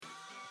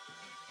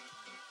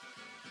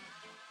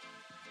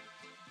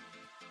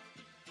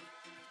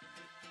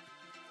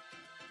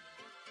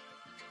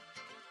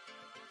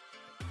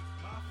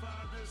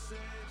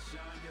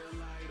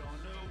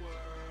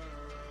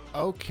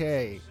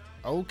Okay.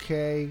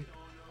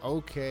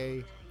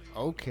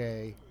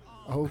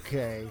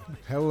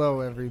 Hello,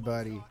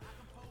 everybody.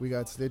 We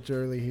got Stitch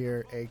Early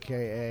here,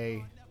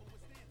 a.k.a.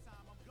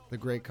 The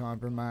Great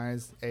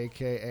Compromise,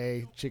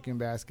 a.k.a. Chicken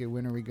Basket.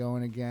 When are we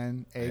going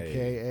again?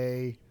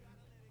 A.k.a.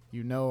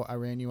 You know I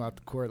ran you out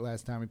the court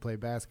last time we played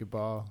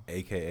basketball.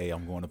 A.k.a.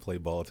 I'm going to play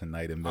ball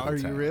tonight in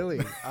Middletown. Are you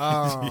really?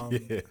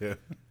 Yeah.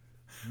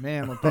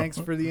 Man, well, thanks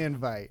for the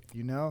invite,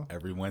 you know?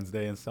 Every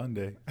Wednesday and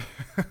Sunday.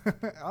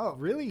 Oh,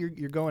 really? You're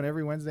going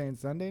every Wednesday and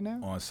Sunday now?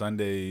 On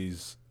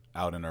Sundays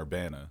out in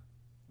Urbana,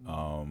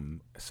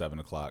 7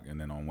 o'clock, and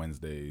then on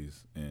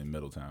Wednesdays in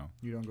Middletown.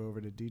 You don't go over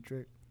to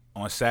Dietrich?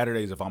 On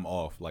Saturdays, if I'm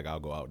off, like I'll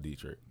go out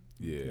Dietrich.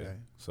 Yeah. Okay.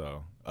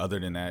 So other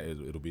than that,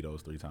 it'll be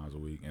those 3 times a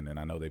week. And then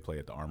I know they play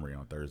at the Armory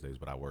on Thursdays,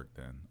 but I work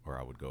then, or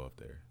I would go up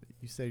there.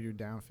 You said you're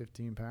down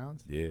 15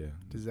 pounds? Yeah.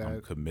 Does that...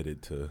 I'm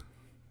committed to...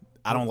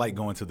 I don't like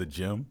going to the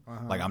gym.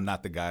 Uh-huh. Like, I'm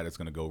not the guy that's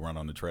going to go run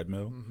on the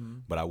treadmill,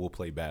 but I will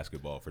play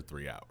basketball for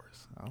 3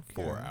 hours,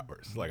 4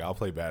 hours. Like, I'll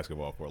play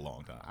basketball for a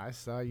long time. I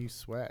saw you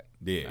sweat.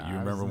 Yeah, you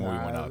remember when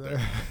we went out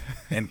there.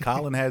 And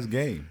Colin has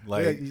game.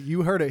 Like, yeah,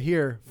 you heard it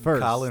here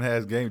first. Colin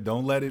has game.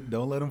 Don't let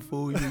him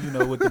fool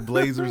you, with the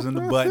blazers and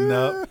the button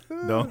up.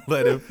 Don't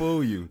let it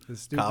fool you.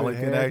 Colin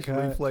can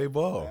actually play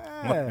ball.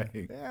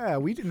 Yeah,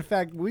 we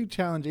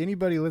challenge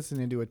anybody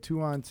listening to a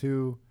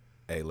 2-on-2.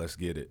 Hey, let's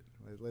get it.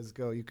 Let's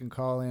go. You can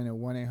call in at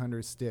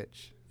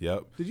 1-800-STITCH.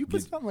 Yep. Did you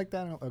put something like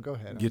that on? Oh, go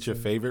ahead. Get your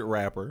favorite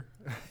rapper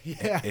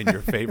and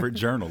your favorite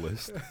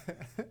journalist,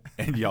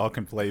 and y'all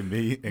can play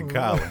me and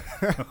Colin.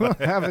 We'll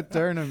have a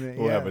tournament.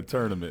 We'll have a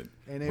tournament.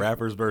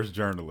 Rappers versus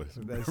journalists.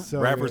 So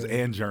Rappers good.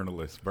 and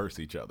journalists versus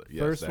each other.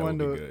 Yes, first that one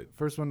would to be good.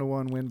 First one to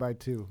win by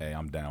 2. Hey,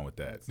 I'm down with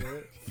that. That's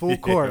it. Full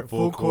court.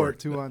 Full court.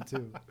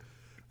 2-on-2.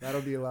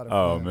 That'll be a lot of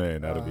Oh fun.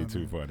 man, that'll be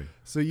too funny.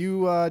 So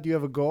you do you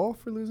have a goal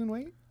for losing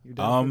weight? You're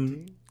down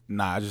 15?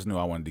 Nah, I just knew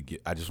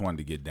I just wanted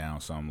to get down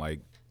some,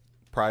 like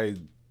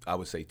probably I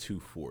would say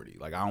 240.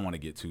 Like I don't want to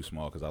get too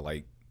small because I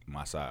like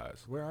my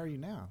size. Where are you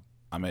now?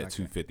 I'm at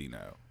 250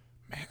 now.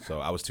 Man. So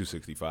I was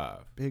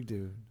 265. Big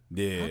dude.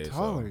 Yeah. How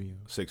tall are you?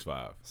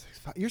 6'5".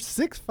 6'5". You're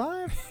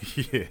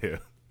 6'5"? Yeah.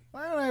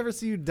 Why don't I ever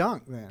see you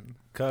dunk then?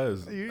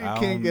 Cause you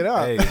can't get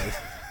up. Hey,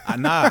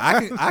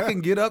 I can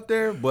get up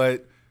there,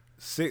 but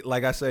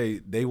like I say,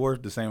 they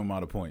worth the same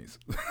amount of points.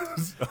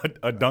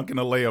 A dunk and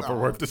a layup are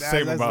worth the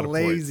same amount of points.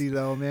 That's lazy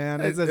though, man.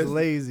 It's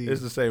lazy.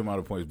 It's the same amount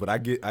of points, but I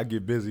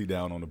get busy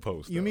down on the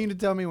post. You mean to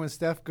tell me when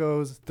Steph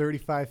goes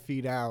 35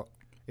 feet out,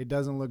 it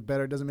doesn't look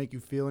better? It doesn't make you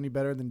feel any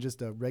better than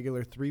just a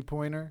regular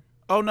 3-pointer?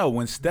 Oh no,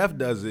 when Steph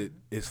does it,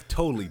 it's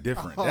totally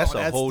different. That's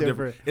a whole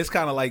different. It's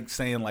kind of like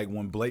saying like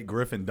when Blake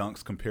Griffin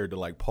dunks compared to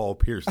like Paul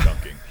Pierce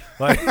dunking.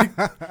 Like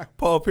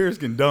Paul Pierce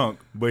can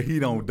dunk, but he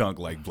don't dunk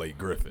like Blake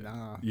Griffin.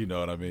 Nah. You know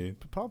what I mean?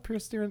 But Paul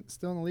Pierce still in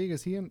the league?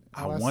 Is he in?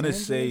 I want to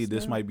say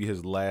this might be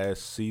his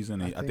last season.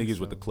 I think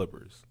he's with the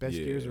Clippers. Best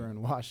years were in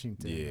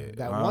Washington. Yeah,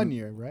 that 1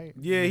 year, right?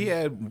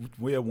 Yeah,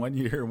 we had 1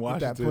 year in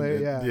Washington.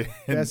 That play,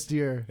 best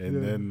year,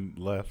 and then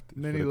left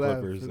and then for he the left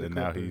Clippers, and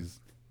now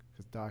he's.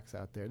 Doc's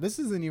out there. This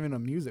isn't even a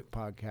music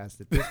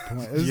podcast at this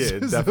point. Yeah,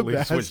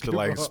 definitely switched to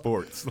like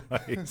sports.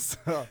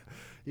 So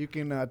you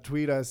can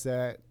tweet us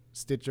at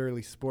Stitch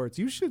Early Sports.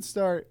 You should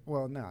start.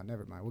 Well, no,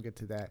 never mind. We'll get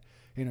to that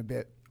in a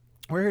bit.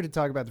 We're here to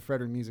talk about the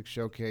Frederick Music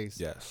Showcase.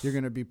 Yes. You're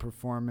going to be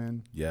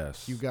performing.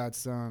 Yes. You got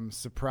some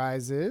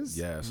surprises.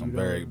 Yes, I'm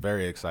very,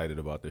 very excited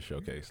about this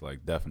showcase.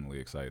 Like, definitely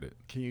excited.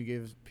 Can you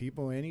give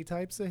people any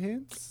types of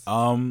hints?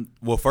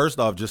 Well, first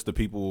off, just the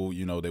people,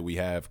 that we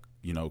have,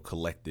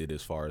 collected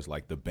as far as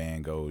like the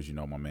band goes.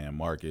 My man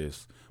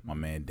Marcus, my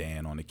man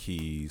Dan on the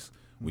keys.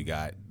 We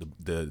got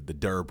the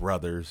Durr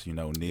brothers,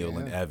 Neil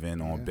and Evan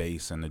on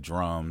bass and the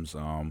drums.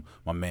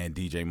 My man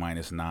DJ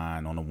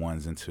 -9 on the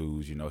 1s and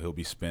 2s. He'll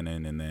be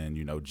spinning, and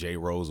then Jay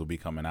Rose will be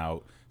coming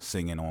out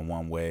singing on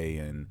One Way,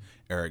 and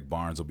Eric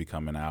Barnes will be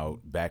coming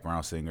out.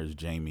 Background singers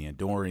Jamie and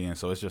Dorian.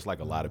 So it's just like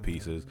a lot of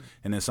pieces,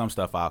 and then some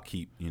stuff I'll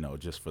keep,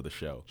 just for the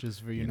show.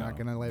 Just for you're not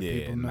gonna let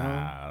people know.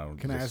 Nah,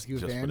 Can I ask you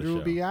if Andrew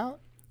will be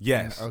out?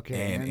 Yes.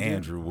 Okay. And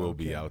Andrew will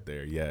be out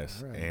there.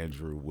 Yes. Right.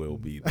 Andrew will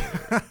be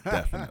there.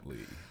 Definitely.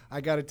 I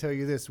got to tell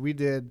you this. We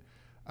did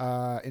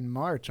in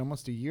March,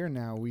 almost a year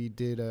now, we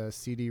did a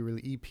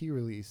EP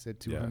release at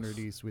 200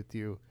 East with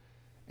you.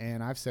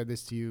 And I've said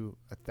this to you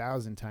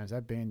 1,000 times.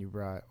 That band you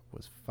brought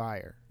was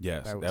fire.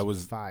 Yes. That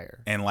was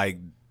fire. And like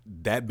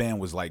that band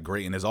was like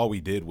great. And all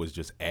we did was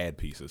just add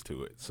pieces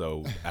to it.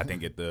 So I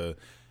think at the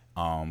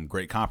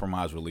Great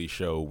Compromise release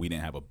show, we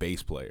didn't have a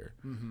bass player.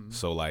 Mm-hmm.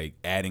 So like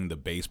adding the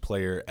bass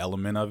player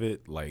element of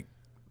it, like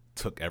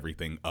took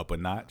everything up a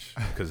notch,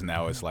 because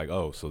now it's like,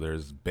 oh, so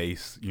there's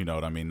bass, you know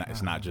what I mean?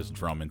 It's not just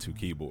drum and 2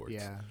 keyboards.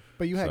 Yeah.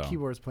 But you had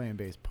keyboards playing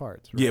bass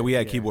parts, right? Yeah, we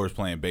had keyboards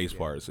playing bass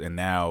parts. And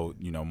now,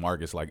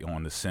 Marcus, like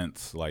on the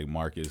synths, like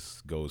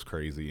Marcus goes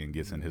crazy and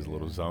gets in his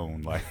little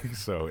zone. Like,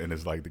 so, and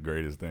it's like the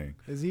greatest thing.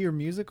 Is he your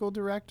musical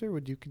director?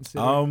 Would you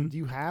consider, do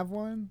you have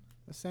one?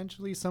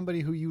 Essentially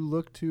somebody who you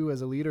look to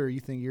as a leader, or you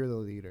think you're the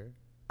leader?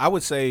 I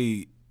would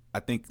say I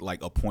think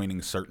like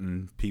appointing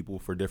certain people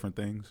for different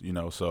things, you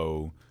know,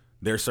 so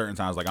there's certain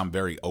times like I'm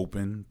very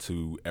open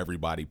to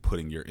everybody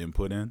putting your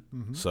input in.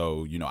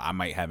 So, you know, I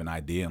might have an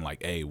idea and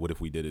like, hey, what if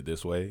we did it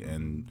this way?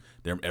 And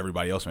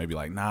everybody else may be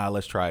like, nah,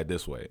 let's try it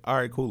this way. All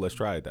right, cool, let's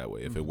try it that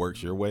way. If it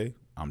works your way,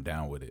 I'm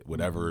down with it.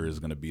 Whatever is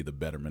going to be the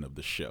betterment of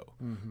the show,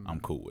 I'm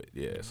cool with.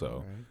 Yeah,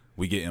 so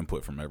we get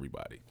input from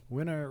everybody.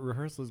 When are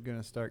rehearsals going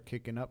to start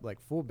kicking up like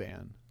full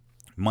band?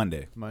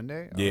 Monday.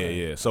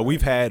 Yeah. So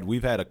we've had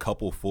a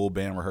couple full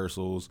band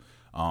rehearsals.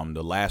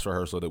 The last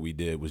rehearsal that we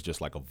did was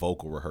just like a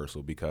vocal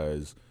rehearsal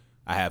because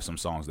I have some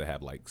songs that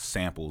have like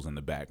samples in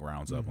the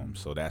backgrounds of them.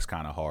 So that's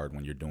kind of hard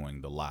when you're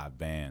doing the live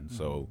band.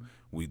 So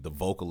the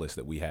vocalists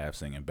that we have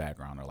singing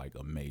background are like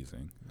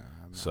amazing.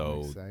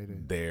 So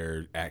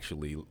they're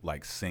actually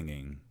like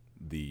singing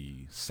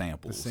the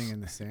samples,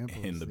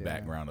 in the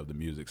background of the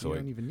music. So you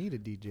don't even need a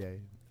DJ.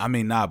 I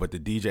mean, but the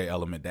DJ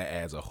element, that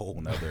adds a whole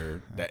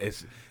nother,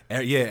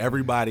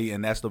 everybody,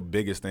 and that's the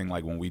biggest thing,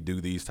 like when we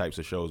do these types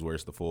of shows where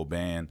it's the full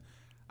band,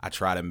 I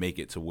try to make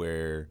it to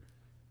where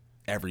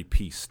every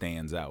piece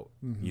stands out,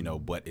 you know,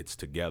 but it's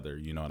together,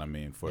 you know what I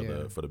mean, for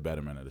the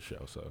betterment of the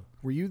show. So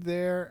were you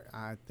there?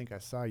 I think I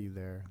saw you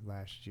there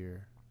last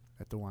year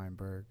at the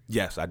Weinberg.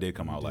 Yes, I did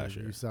come out last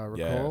year. You saw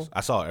Ricole? Yes,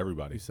 I saw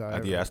everybody. You saw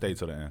everybody? I stayed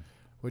to the end.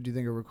 What do you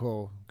think of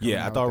Ricole?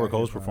 Yeah, I thought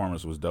Ricole's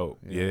performance was dope.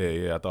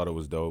 Yeah, I thought it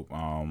was dope.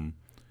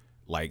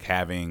 Like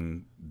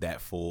having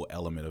that full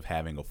element of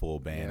having a full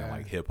band and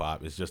like hip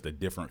hop is just a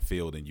different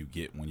feel than you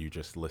get when you're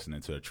just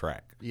listening to a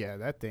track. Yeah,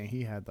 that thing,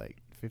 he had like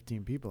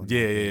 15 people.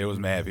 Yeah, it was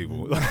mad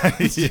people.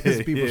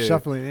 Just people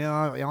shuffling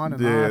on and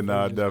off. Yeah,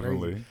 no,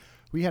 definitely. Crazy.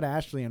 We had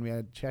Ashley and we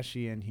had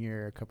Cheshi in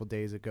here a couple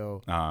days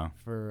ago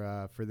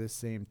for this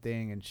same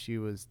thing, and she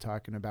was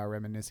talking about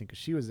reminiscing because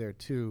she was there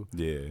too.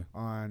 Yeah,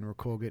 on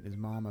Ricole getting his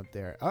mom up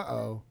there.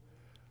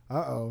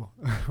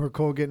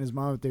 Ricole getting his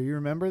mom up there. You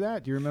remember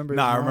that? Do you remember?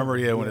 No, I remember.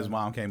 Yeah, when his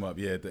mom came up.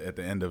 Yeah, at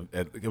the end of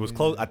it was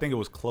close. I think it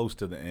was close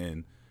to the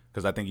end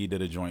because I think he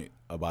did a joint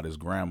about his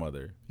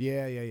grandmother.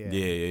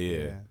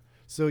 Yeah.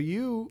 So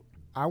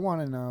I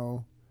want to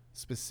know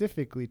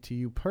specifically to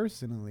you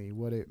personally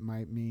what it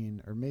might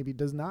mean or maybe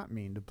does not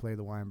mean to play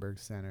the Weinberg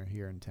Center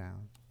here in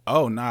town.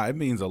 Oh, nah, it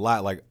means a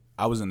lot. Like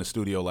I was in the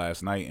studio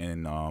last night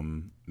and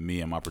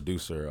me and my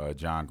producer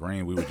John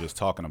Green, we were just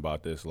talking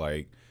about this,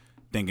 like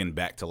thinking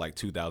back to like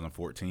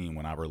 2014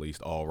 when I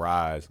released All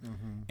Rise,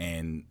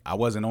 and I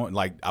wasn't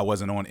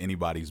on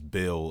anybody's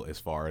bill as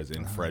far as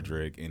in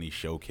Frederick, any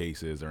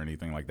showcases or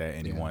anything like that,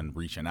 anyone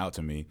reaching out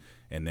to me.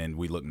 And then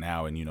we look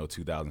now in,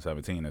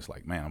 2017, it's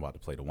like, man, I'm about to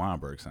play the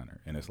Weinberg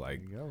Center. And it's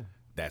like,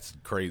 that's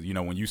crazy.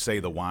 When you say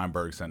the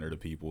Weinberg Center to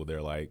people,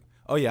 they're like,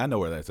 oh yeah, I know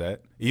where that's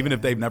at. Even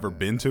if they've never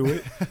been to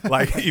it,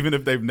 like even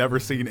if they've never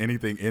seen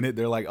anything in it,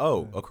 they're like,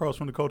 oh, across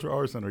from the Cultural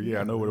Arts Center. Yeah,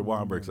 I know where the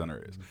Weinberg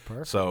Center is.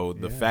 Perfect. So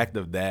the fact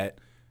of that,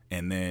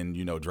 and then,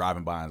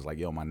 driving by and it's like,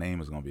 yo, my name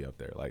is going to be up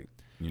there. Like,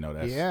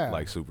 that's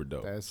like super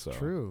dope. That's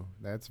true.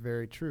 That's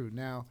very true.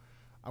 Now,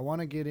 I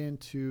want to get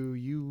into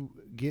you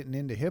getting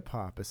into hip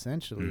hop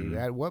essentially.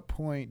 At what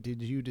point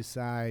did you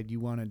decide you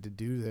wanted to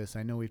do this?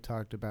 I know we've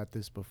talked about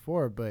this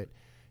before, but,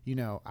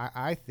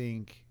 I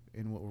think,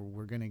 and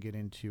we're going to get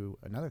into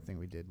another thing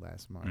we did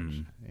last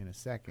March in a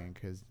second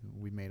because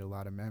we made a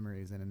lot of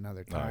memories in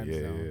another time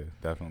zone. Yeah,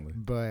 definitely.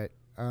 But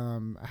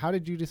how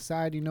did you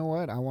decide, you know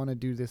what, I want to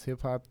do this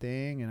hip hop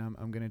thing and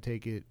I'm going to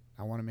take it,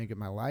 I want to make it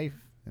my life,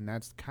 and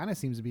that's kind of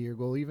seems to be your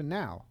goal even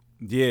now.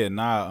 Yeah,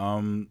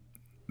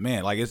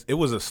 man, like it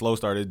was a slow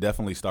start. It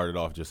definitely started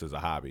off just as a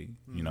hobby.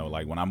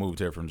 Like when I moved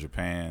here from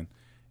Japan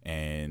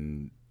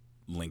and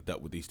linked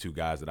up with these two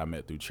guys that I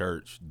met through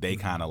church, they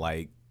kind of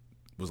like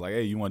was like,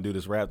 hey, you want to do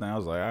this rap thing? I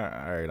was like,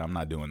 all right, I'm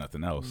not doing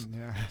nothing else.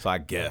 So I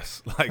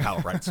guess like I'll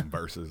write some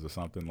verses or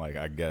something, like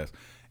I guess.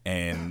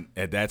 And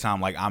at that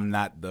time, like I'm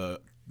not the,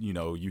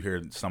 you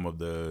hear some of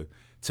the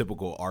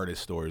typical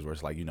artist stories where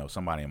it's like,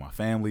 somebody in my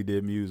family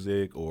did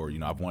music or,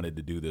 I've wanted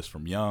to do this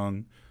from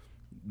young.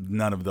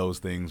 None of those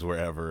things were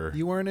ever.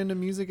 You weren't into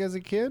music as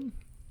a kid?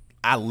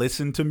 I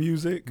listened to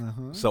music,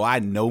 so I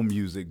know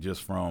music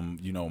just from,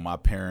 my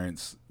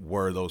parents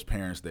were those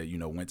parents that,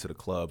 went to the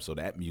club, so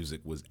that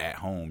music was at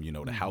home,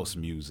 the house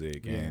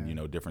music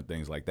and, different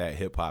things like that,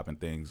 hip-hop and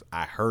things.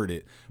 I heard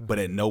it, but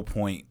at no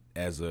point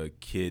as a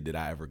kid did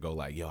I ever go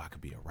like, yo, I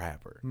could be a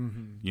rapper.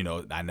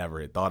 I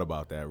never had thought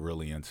about that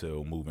really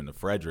until moving to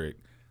Frederick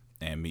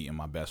and meeting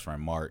my best friend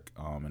Mark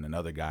and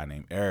another guy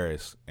named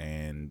Eris,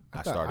 and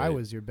I started. I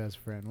was your best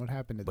friend. What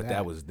happened to that? But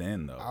that was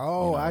then though.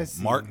 Oh, I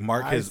see.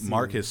 Mark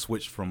has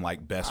switched from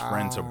like best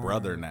friend to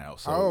brother now.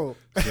 So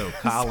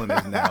Colin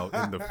is now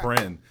in the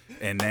friend,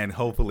 and then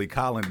hopefully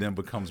Colin then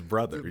becomes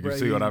brother. You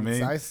see what I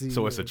mean? I see.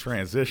 So it's a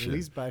transition. At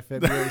least by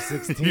February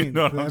 16th. You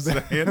know what I'm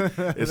saying?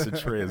 It's a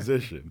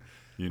transition.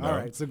 All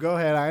right. So go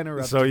ahead. I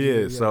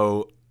interrupted.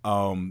 So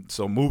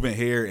so moving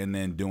here and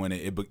then doing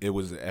it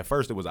was at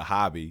first it was a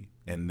hobby.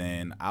 And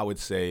then I would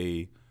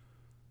say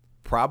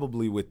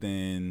probably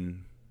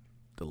within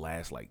the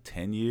last like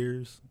 10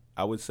 years,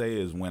 I would say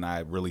is when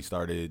I really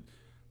started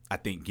I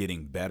think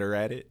getting better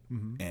at it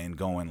and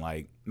going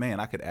like,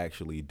 man, I could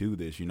actually do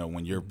this. You know,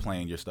 when you're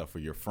playing your stuff for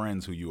your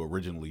friends who you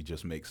originally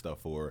just make stuff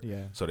for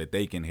so that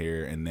they can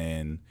hear. And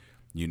then,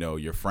 you know,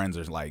 your friends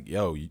are like,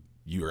 yo,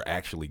 you're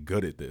actually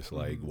good at this.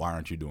 Like, why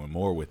aren't you doing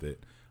more with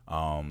it?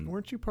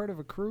 Weren't you part of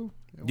a crew?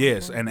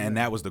 Yes, and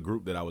that was the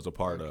group that I was a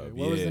part of.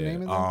 What was the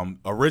name of that?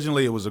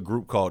 Originally, it was a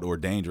group called Or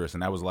Dangerous,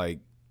 and that was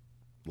like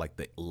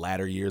the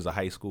latter years of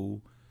high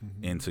school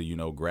into, you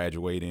know,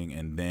 graduating.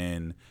 And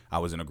then I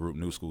was in a group,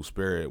 New School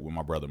Spirit, with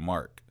my brother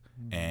Mark.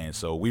 And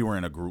so we were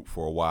in a group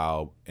for a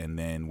while, and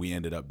then we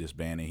ended up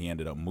disbanding. He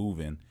ended up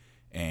moving,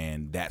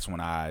 and that's when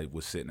I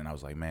was sitting and I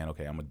was like, man,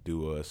 okay, I'm going to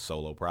do a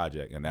solo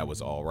project, and that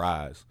was All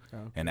Rise.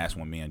 Okay. And that's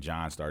when me and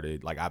John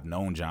started. Like, I've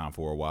known John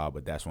for a while,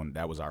 but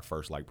that was our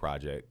first, like,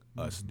 project,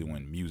 us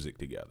doing music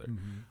together.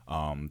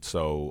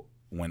 So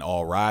when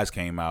All Rise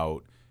came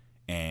out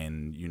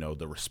and, you know,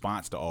 the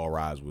response to All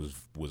Rise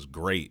was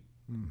great,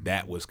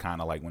 that was kind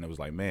of like when it was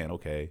like, man,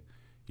 okay,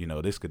 you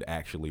know, this could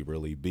actually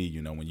really be,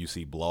 you know, when you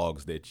see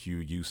blogs that you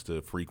used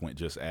to frequent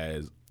just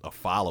as a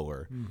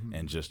follower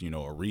and just, you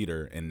know, a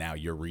reader, and now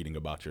you're reading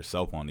about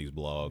yourself on these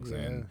blogs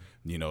and,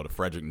 you know, the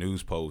Frederick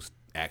News Post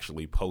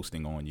actually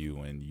posting on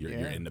you, and you're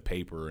in the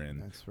paper,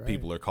 and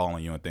people are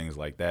calling you and things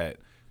like that.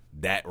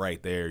 That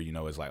right there, you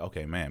know, is like,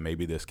 okay, man,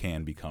 maybe this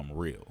can become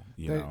real,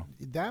 you know.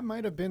 That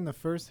might have been the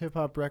first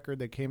hip-hop record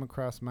that came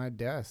across my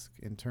desk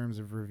in terms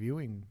of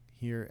reviewing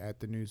here at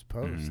the News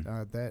Post.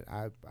 That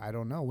I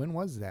don't know. When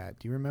was that?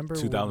 Do you remember?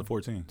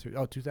 2014.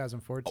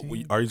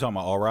 2014. Are you talking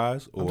about All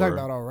Rise? I'm talking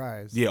about All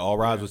Rise. Yeah, All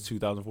Rise was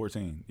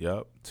 2014.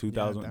 Yep.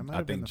 2000.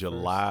 I think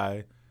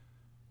July.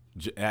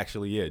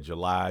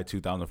 July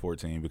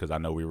 2014, because I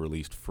know we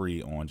released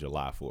Free on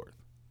July 4th.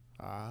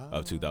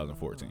 Of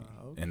 2014,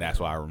 and that's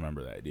why I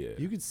remember that. Yeah,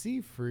 you could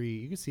see Free.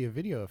 You could see a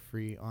video of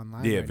Free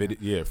online.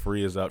 Yeah,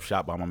 Free is up,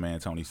 shot by my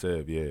man Tony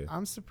Seb. Yeah,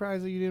 I'm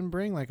surprised that you didn't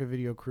bring like a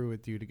video crew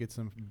with you to get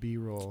some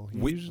B-roll.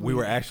 We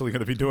were actually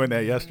going to be doing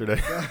that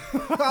yesterday.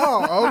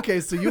 Oh,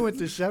 okay. So you went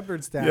to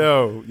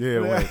Shepherdstown.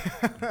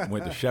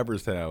 Went to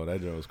Shepherdstown.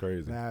 That joke was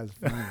crazy. That's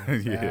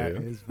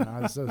funny.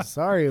 I'm so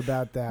sorry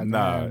about that.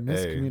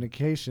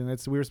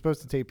 Miscommunication. We were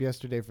supposed to tape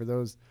yesterday. For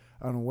those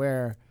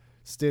unaware,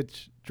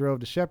 Stitch drove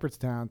to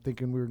Shepherdstown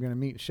thinking we were going to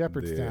meet in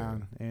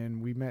Shepherdstown,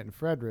 and we met in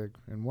Frederick,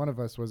 and one of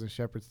us was in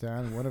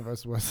Shepherdstown and one of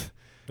us was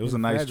It was a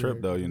nice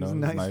trip, though, you know. It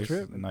was a nice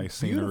trip. Nice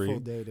scenery. Beautiful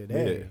day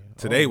today. Yeah.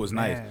 Today was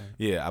nice.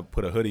 Yeah, I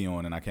put a hoodie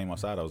on and I came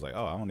outside. I was like,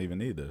 oh, I don't even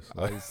need this.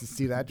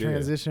 See that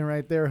transition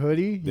right there,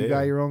 hoodie? You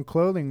got your own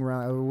clothing.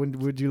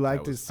 Would you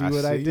like to see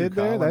what I did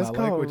there? That's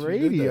called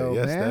radio,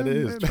 man. Yes, that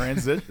is.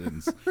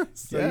 Transitions.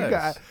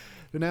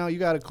 Now you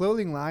got a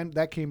clothing line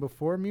that came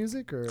before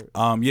music, or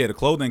the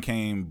clothing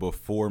came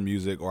before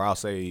music, or I'll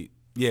say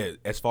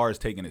as far as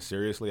taking it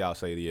seriously, I'll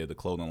say the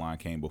clothing line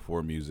came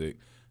before music.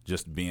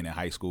 Just being in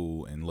high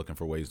school and looking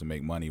for ways to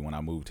make money. When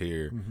I moved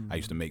here, I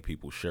used to make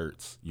people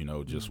shirts, you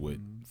know, just with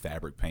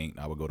fabric paint.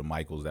 I would go to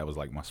Michael's, that was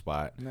like my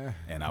spot,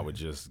 and I would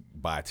just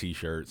buy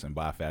T-shirts and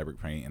buy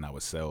fabric paint, and I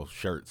would sell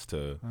shirts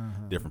to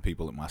different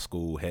people at my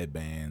school,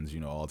 headbands, you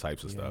know, all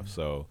types of stuff.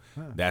 So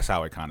that's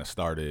how it kind of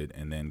started,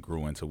 and then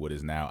grew into what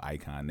is now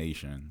Icon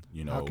Nation.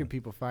 You know, how can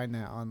people find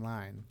that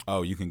online?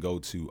 Oh, you can go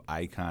to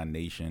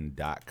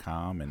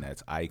iconnation.com, and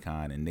that's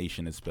Icon, and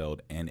Nation is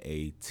spelled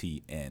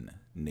Natn.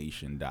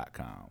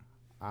 Nation.com.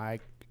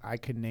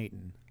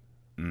 Iconatin.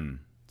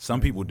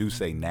 Some people do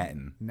say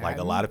Natin. Like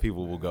a lot of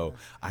people will go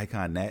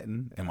Icon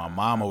Natin, and my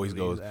mom always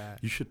goes,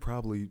 "You should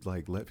probably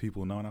like let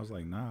people know." And I was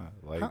like, "Nah."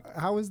 Like,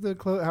 how's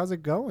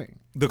it going?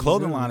 The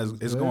clothing line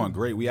is going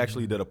great. We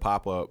actually did a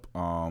pop up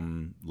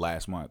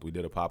last month. We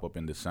did a pop up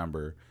in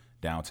December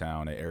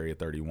downtown at Area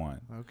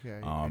 31.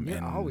 Okay. And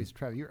you're always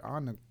traveling. You're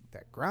on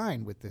that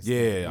grind with this.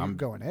 Yeah, I'm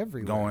going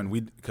everywhere.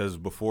 Because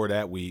before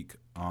that week,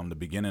 the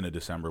beginning of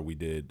December, we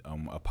did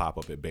a pop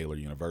up at Baylor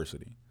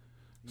University.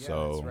 Yeah,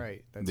 so that's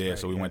right. That's right.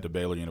 So we went to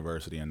Baylor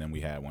University, and then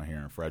we had one here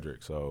in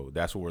Frederick. So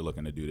that's what we're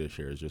looking to do this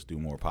year, is just do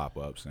more pop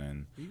ups,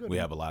 and we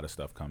have a lot of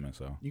stuff coming.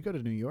 So you go to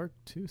New York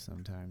too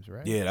sometimes,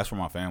 right? Yeah, that's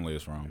where my family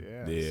is from.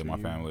 Yeah, so my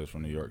family is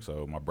from New York,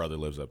 so my brother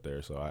lives up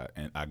there. So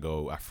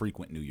I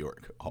frequent New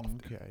York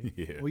often. Okay.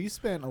 Yeah. Well, you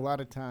spent a lot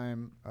of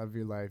time of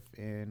your life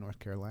in North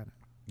Carolina.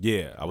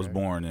 Yeah, I was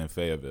born in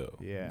Fayetteville.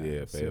 Yeah,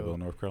 Fayetteville,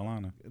 North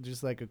Carolina.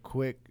 Just like a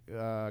quick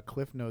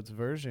Cliff Notes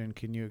version,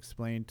 can you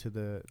explain to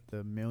the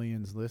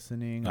millions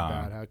listening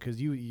about how? Because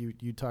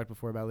you talked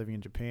before about living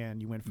in Japan.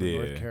 You went from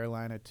North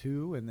Carolina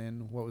too, and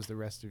then what was the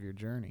rest of your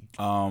journey?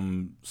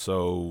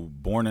 So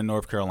born in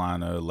North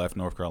Carolina, left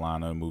North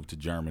Carolina, moved to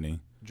Germany.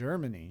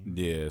 Germany.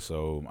 Yeah,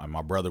 so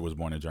my brother was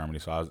born in Germany,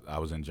 so I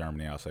was in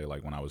Germany. I'll say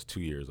like when I was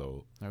 2 years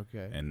old.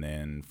 Okay. And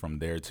then from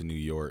there to New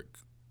York,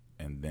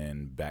 and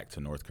then back to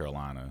North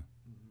Carolina.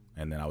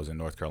 And then I was in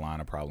North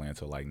Carolina probably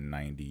until like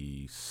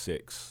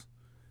 96.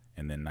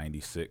 And then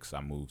 96,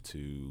 I moved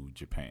to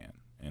Japan.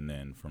 And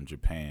then from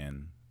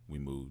Japan, we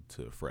moved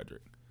to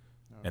Frederick.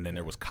 Okay. And then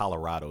there was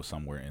Colorado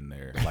somewhere in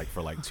there. Like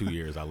for like 2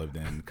 years, I lived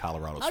in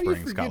Colorado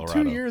Springs,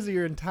 Colorado. 2 years of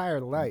your entire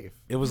life?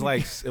 It was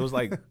like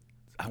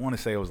I want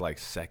to say it was like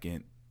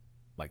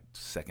like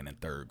second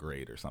and third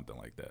grade or something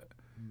like that.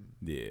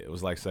 Yeah, it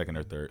was like second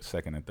and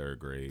third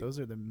grade. Those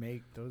are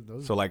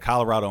those. So like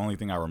Colorado, only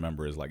thing I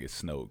remember is like it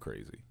snowed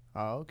crazy.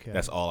 Oh, okay.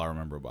 That's all I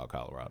remember about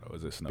Colorado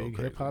is it snowed big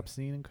crazy. hip hop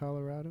scene in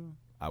Colorado.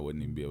 I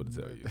wouldn't even be able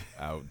to tell you.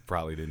 I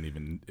probably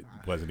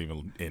wasn't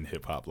even in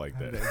hip hop like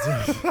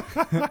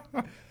that.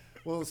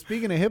 Well,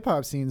 speaking of hip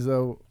hop scenes,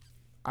 though,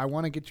 I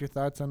want to get your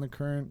thoughts on the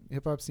current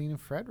hip hop scene in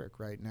Frederick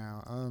right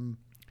now.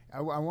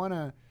 I want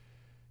to,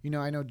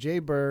 I know Jay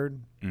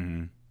Bird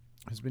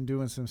has been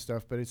doing some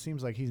stuff, but it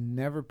seems like he's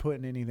never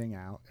putting anything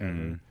out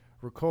ever.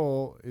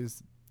 Ricole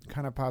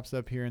kind of pops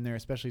up here and there,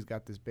 especially he's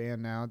got this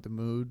band now, The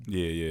Mood.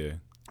 Yeah.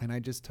 And I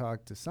just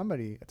talked to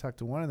somebody. I talked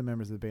to one of the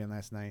members of the band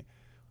last night.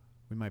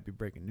 We might be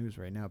breaking news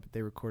right now, but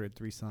they recorded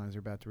 3 songs. They're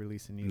about to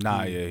release an EP.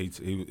 Nah, yeah,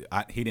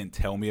 he didn't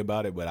tell me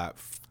about it, but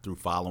through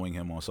following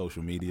him on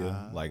social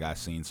media, I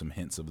seen some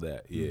hints of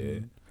that.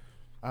 Yeah.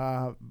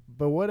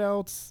 But what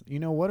else?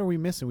 What are we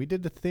missing? We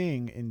did The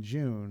Thing in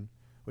June.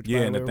 Which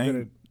and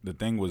the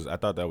thing was, I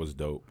thought that was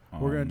dope.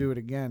 We're gonna do it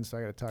again, so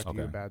I got to talk to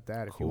you about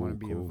that if you want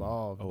to be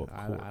involved. Oh, of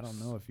course. I don't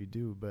know if you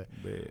do, but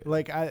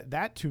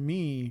that to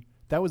me,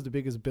 that was the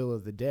biggest bill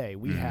of the day.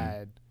 We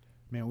had.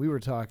 Man, we were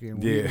talking.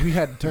 We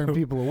had to turn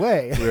people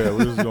away. Yeah,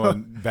 we was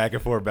going back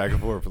and forth.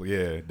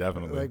 Yeah,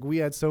 definitely. Like we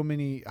had so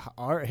many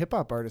hip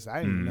hop artists I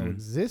didn't even know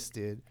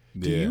existed.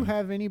 Do you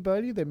have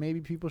anybody that maybe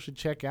people should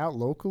check out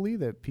locally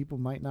that people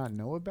might not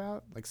know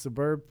about? Like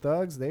Suburb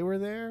Thugs, they were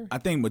there. I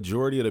think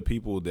majority of the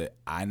people that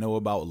I know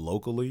about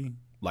locally,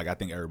 like I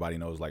think everybody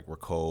knows like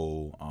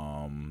Ricole,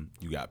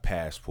 you got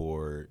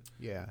Passport,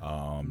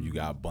 you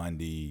got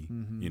Bundy,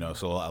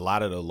 so a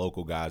lot of the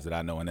local guys that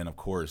I know, and then of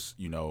course,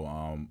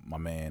 my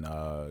man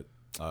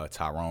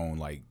Tyrone,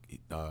 like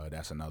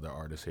that's another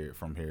artist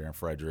from here in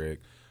Frederick.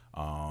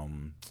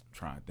 Trying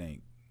to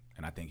think,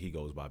 and I think he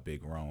goes by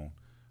Big Rone.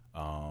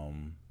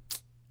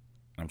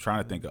 I'm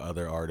trying to think of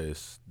other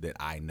artists that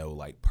I know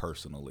like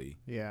personally,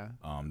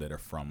 that are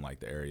from like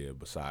the area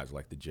besides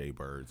like the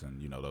Jaybirds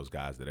and those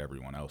guys that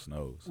everyone else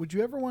knows. Would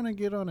you ever want to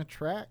get on a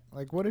track?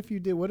 Like, what if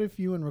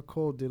you and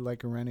Ricole did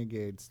like a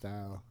Renegade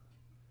style?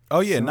 Oh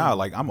yeah,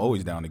 like I'm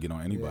always down to get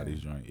on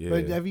anybody's joint. Yeah.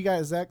 But have you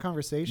guys that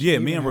conversation? Yeah,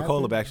 me and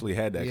Ricole have actually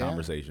had that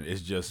conversation.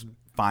 It's just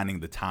finding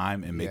the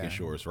time and making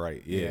sure it's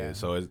right. Yeah.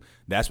 So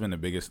that's been the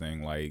biggest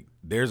thing. Like,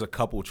 there's a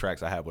couple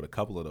tracks I have with a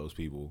couple of those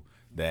people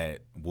that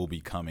will be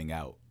coming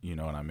out, you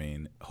know what I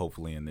mean,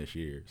 hopefully in this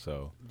year.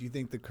 So do you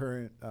think the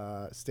current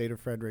state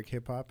of Frederick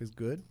hip hop is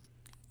good?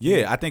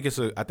 Yeah, I think it's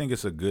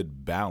a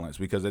good balance,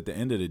 because at the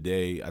end of the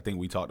day, I think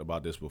we talked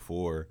about this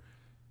before,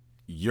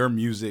 your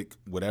music,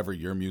 whatever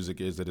your music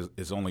is,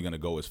 it's only going to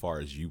go as far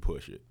as you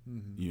push it.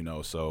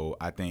 So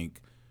I think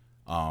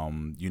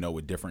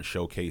with different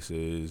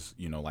showcases,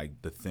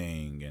 like The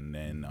Thing, and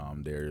then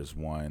there's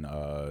one,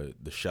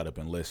 the Shut Up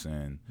and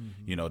Listen,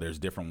 there's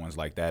different ones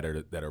like that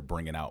are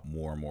bringing out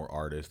more and more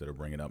artists, that are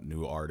bringing up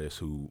new artists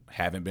who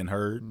haven't been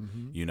heard,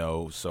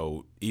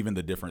 so even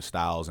the different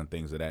styles and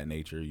things of that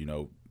nature,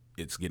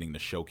 it's getting to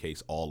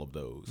showcase all of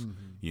those,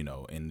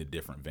 in the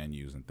different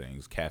venues and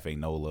things. Cafe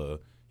Nola,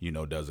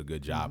 does a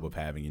good job of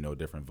having,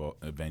 different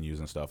venues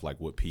and stuff, like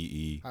with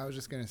PE. I was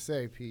just going to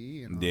say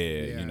PE.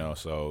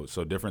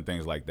 So different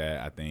things like that,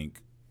 I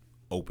think,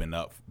 open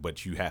up,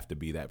 but you have to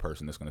be that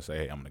person that's going to say,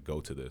 hey, I'm going to go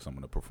to this. I'm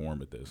going to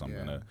perform at this.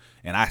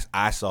 And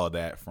I saw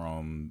that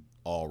from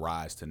All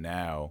Rise to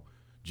now,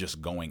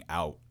 just going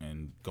out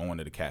and going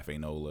to the Cafe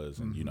Nolas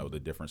and, the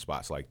different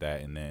spots like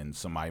that. And then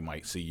somebody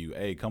might see you,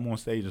 hey, come on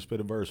stage and spit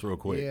a verse real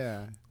quick.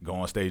 Yeah. Go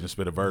on stage and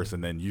spit a verse,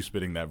 and then you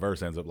spitting that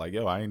verse ends up like,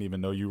 yo, I didn't even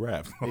know you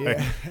rapped.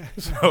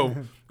 So,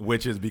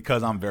 which is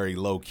because I'm very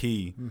low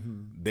key.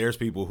 There's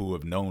people who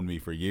have known me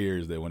for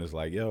years that when it's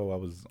like, yo, I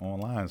was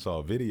online, saw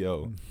a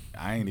video,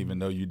 I ain't even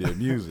know you did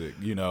music,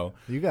 You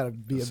got to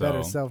be a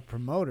better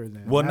self-promoter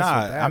then. Well,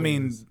 I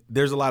mean,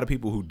 there's a lot of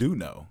people who do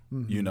know,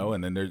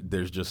 and then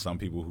there's just some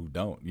people who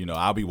don't.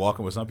 I'll be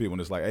walking with some people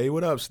and it's like, hey,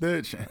 what up,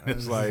 Stitch? And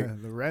it's like,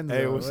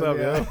 hey, what's up,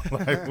 yo?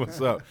 Like, what's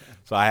up?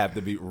 So I have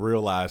to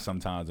realize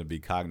sometimes and be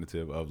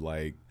cognitive of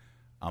like,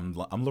 I'm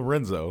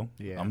Lorenzo.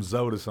 Yeah. I'm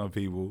Zoe to some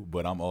people,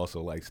 but I'm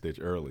also like Stitch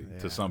Early. Yeah.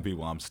 To some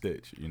people, I'm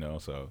Stitch,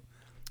 so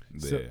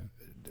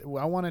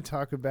I want to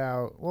talk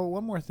about,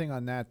 one more thing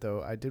on that,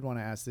 though. I did want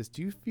to ask this.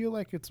 Do you feel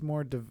like it's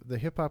more the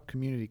hip-hop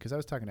community, because I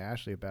was talking to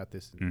Ashley about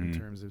this in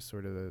terms of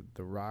sort of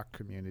the rock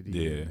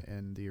community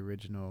and the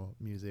original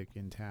music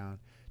in town.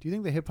 Do you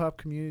think the hip-hop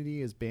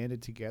community is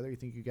banded together? You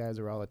think you guys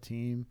are all a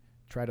team,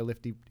 try to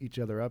lift each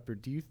other up? Or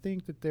do you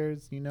think that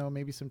there's,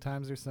 maybe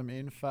sometimes there's some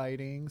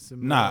infighting?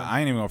 I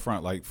ain't even gonna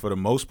front. Like, for the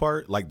most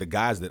part, like the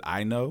guys that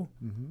I know,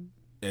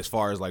 as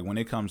far as like when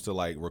it comes to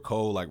like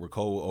Ricole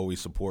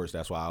always supports.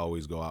 That's why I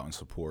always go out and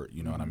support.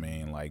 You know what I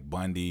mean? Like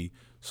Bundy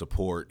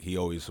support. He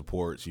always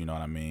supports. You know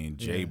what I mean?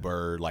 Jay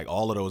Bird, like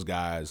all of those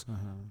guys,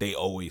 they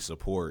always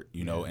support.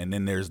 And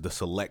then there's the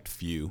select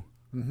few.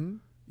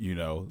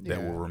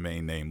 That will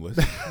remain nameless.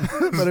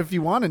 But if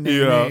you want to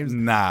name names,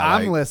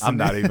 I'm listening. I'm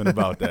not even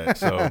about that.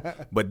 So,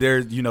 but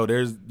there's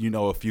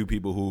a few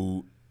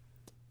people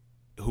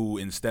who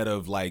instead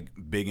of like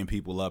bigging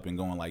people up and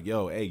going like,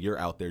 yo, hey, you're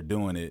out there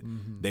doing it,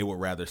 they would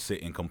rather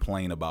sit and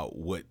complain about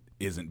what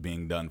isn't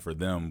being done for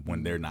them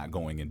when they're not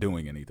going and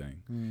doing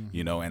anything,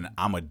 you know. And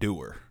I'm a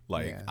doer.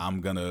 Like,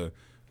 I'm gonna,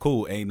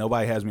 cool, ain't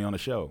nobody has me on the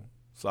show,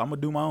 so I'm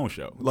gonna do my own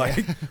show.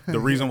 Like, the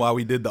reason why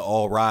we did the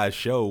All Rise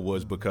show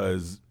was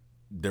because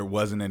there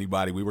wasn't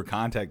anybody. We were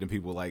contacting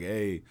people like,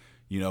 hey,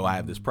 you know, I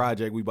have this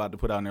project we about to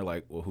put out, and they're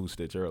like, well, who's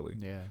Stitch Early?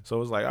 Yeah. So it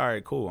was like, all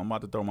right, cool, I'm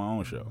about to throw my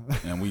own show.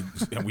 And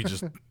we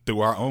just threw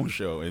our own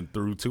show and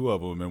threw 2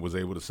 of them and was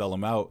able to sell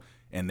them out.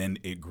 And then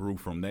it grew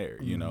from there,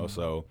 you know?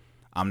 So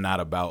I'm not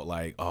about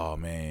like, oh,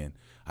 man,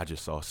 I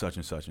just saw such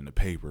and such in the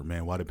paper.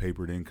 Man, why the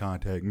paper didn't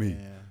contact me?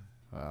 Yeah.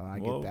 Well, I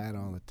get that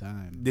all the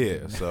time.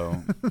 Yeah,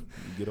 so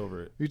get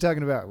over it. You're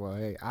talking about, well,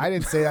 hey, I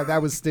didn't say that.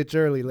 That was Stitch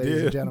Early,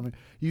 ladies and gentlemen.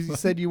 You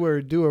said you were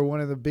a doer. One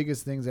of the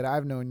biggest things that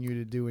I've known you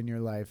to do in your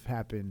life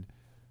happened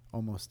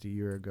almost a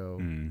year ago,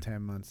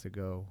 10 months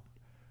ago.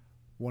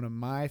 One of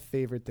my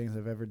favorite things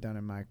I've ever done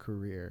in my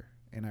career,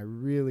 and I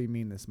really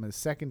mean this, my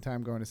second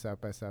time going to South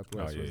by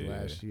Southwest was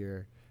last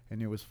year, and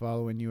it was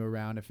following you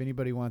around. If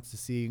anybody wants to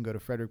see, you can go to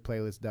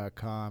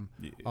frederickplaylist.com.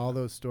 Yeah. All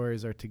those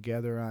stories are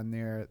together on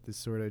there, this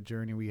sort of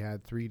journey we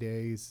had, 3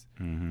 days.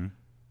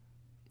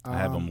 I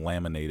have them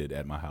laminated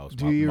at my house.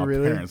 Do you my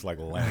really? Parents like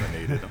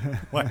laminated them,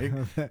 like,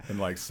 and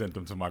like sent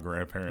them to my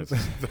grandparents and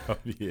stuff.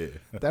 Yeah,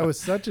 that was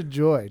such a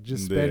joy,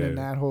 just spending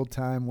that whole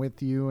time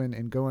with you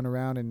and going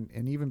around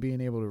and even being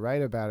able to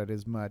write about it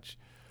as much.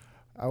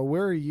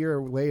 We're a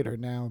year later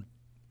now.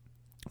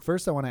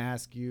 First, I want to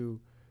ask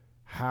you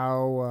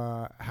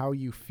how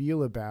you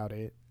feel about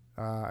it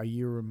a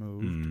year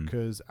removed,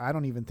 because I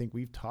don't even think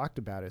we've talked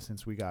about it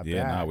since we got back.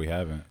 Yeah, no, we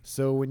haven't.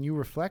 So when you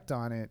reflect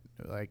on it,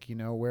 like, you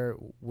know,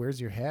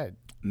 where's your head?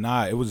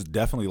 Nah, it was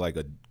definitely like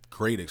a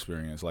great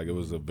experience. Like, it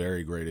was a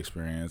very great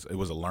experience. It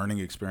was a learning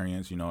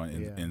experience, you know,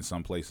 in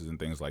some places and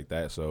things like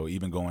that. So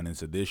even going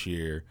into this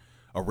year,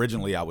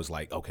 originally I was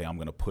like, okay, I'm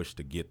going to push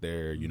to get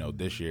there, you know,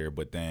 this year.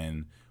 But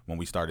then when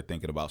we started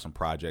thinking about some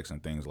projects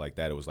and things like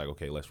that, it was like,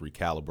 okay, let's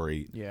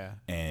recalibrate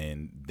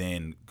and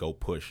then go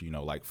push, you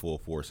know, like full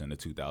force into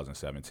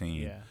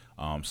 2017.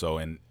 So,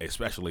 and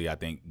especially I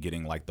think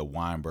getting like the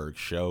Weinberg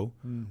show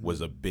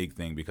was a big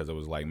thing, because it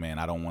was like, man,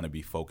 I don't want to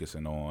be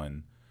focusing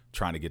on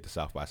trying to get to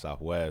South by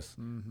Southwest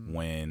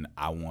when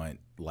I want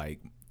like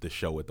the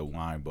show at the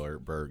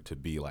Weinberg to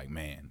be like,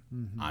 man,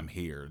 I'm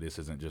here. This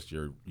isn't just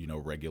your, you know,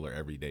 regular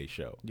everyday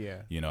show.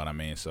 Yeah. You know what I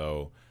mean?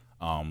 So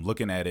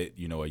looking at it,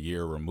 you know, a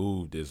year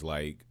removed is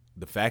like,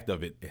 the fact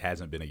of it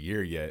hasn't been a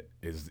year yet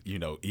is, you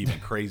know, even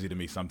crazy to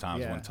me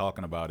sometimes when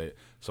talking about it.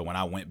 So when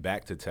I went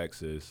back to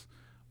Texas,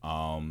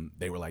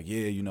 they were like,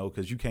 yeah, you know,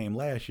 because you came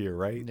last year,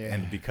 right? Yeah.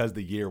 And because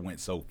the year went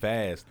so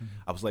fast,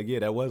 I was like, yeah,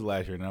 that was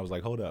last year. And I was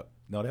like, hold up.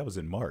 No, that was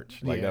in March.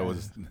 Like, that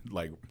was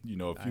like, you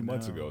know, a few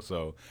months ago.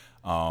 So,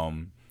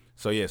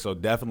 so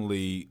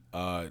definitely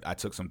I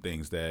took some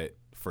things that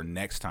for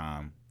next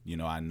time, you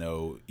know, I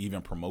know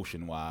even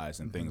promotion wise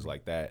and things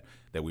like that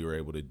we were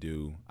able to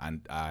do.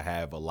 I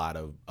have a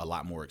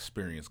lot more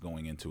experience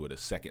going into it a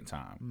second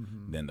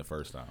time than the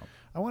first time.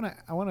 I want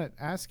to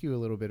ask you a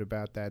little bit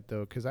about that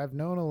though, because I have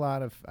a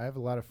lot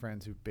of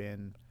friends who've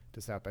been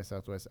to South by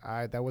Southwest.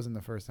 That wasn't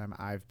the first time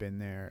I've been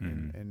there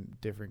in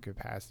different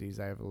capacities.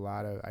 I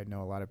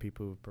know a lot of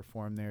people who've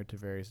performed there to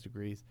various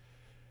degrees.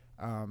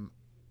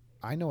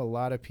 I know a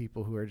lot of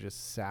people who are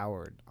just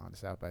soured on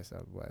South by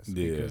Southwest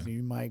because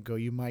you might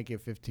get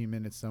 15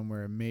 minutes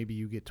somewhere, and maybe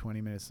you get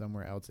 20 minutes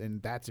somewhere else,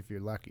 and that's if you're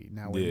lucky.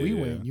 Now, when we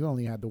went, you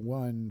only had the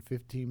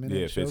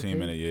 15-minute showcase.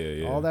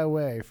 15-minute, all that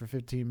way for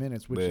 15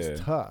 minutes, which is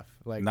tough.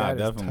 Like, that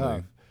definitely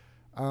is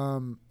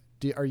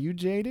tough. Are you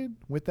jaded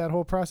with that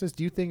whole process?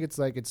 Do you think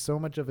it's so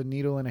much of a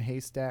needle in a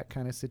haystack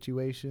kind of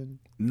situation?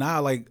 Nah,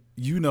 like,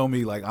 you know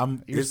me, like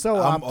I'm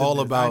all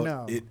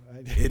about it.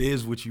 It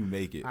is what you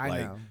make it.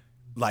 I know.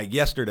 Like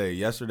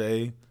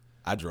yesterday,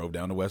 I drove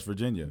down to West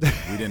Virginia.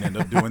 We didn't end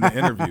up doing the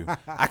interview.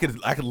 I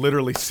could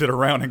literally sit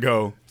around and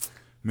go,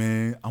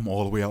 man, I'm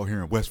all the way out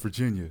here in West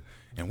Virginia,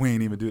 and we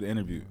ain't even do the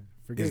interview.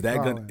 Is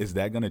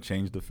that gonna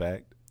change the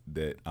fact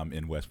that I'm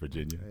in West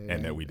Virginia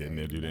and that we didn't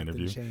do the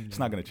interview? It's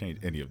not gonna change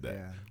any of that.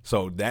 Yeah.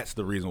 So that's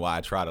the reason why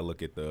I try to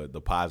look at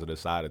the positive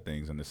side of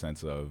things, in the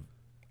sense of,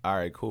 all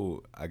right,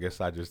 cool, I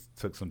guess I just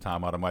took some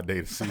time out of my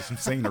day to see some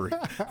scenery.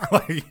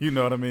 Like, you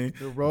know what I mean?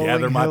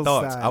 Gather my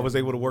thoughts. I was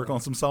able to work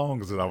on some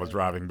songs as I was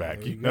driving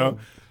back, you know?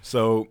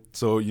 So,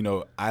 you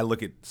know, I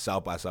look at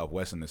South by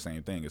Southwest and the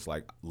same thing. It's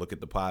like, look at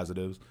the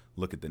positives,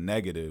 look at the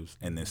negatives,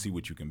 and then see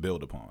what you can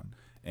build upon.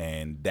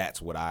 And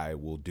that's what I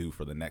will do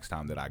for the next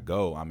time that I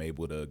go. I'm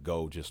able to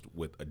go just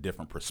with a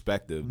different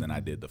perspective than I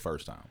did the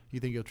first time. You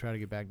think you'll try to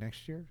get back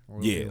next year?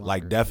 Yeah,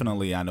 like,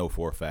 definitely. I know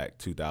for a fact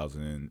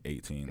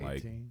 2018,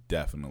 like,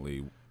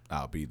 definitely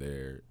I'll be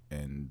there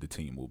and the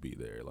team will be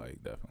there,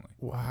 like, definitely.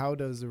 Well, how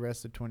does the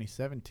rest of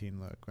 2017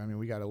 look? I mean,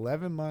 we got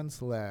 11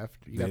 months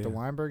left. You got the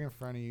Weinberg in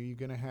front of you. You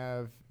going to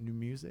have new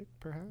music,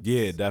 perhaps?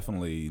 Yeah,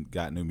 definitely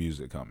got new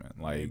music coming.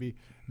 Like,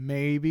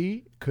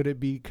 maybe. Could it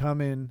be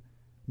coming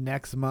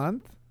next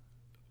month?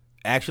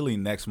 Actually,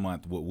 next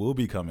month, what will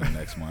be coming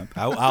next month,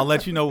 I'll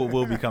let you know what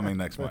will be coming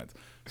next month.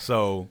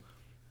 So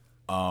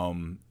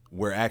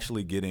we're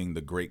actually getting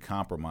The Great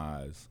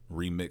Compromise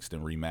remixed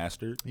and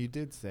remastered. You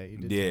did say.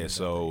 Yeah,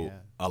 so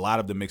a lot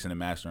of the mixing and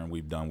mastering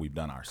we've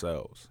done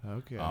ourselves.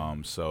 Okay.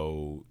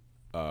 So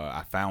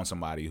I found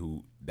somebody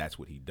who that's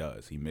what he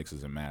does. He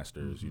mixes and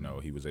masters. Mm-hmm. You know,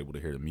 he was able to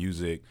hear the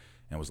music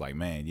and was like,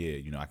 man, yeah,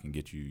 you know, I can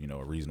get you, you know,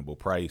 a reasonable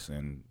price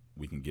and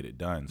we can get it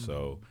done. Mm-hmm.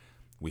 So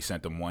we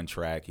sent him one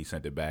track. He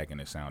sent it back, and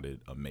it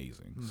sounded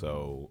amazing. Mm-hmm.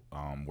 So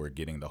we're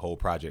getting the whole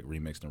project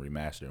remixed and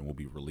remastered, and we'll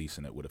be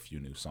releasing it with a few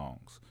new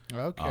songs.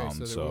 Okay,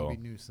 so there will be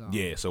new songs.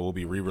 Yeah, so we'll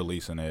be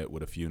re-releasing it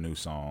with a few new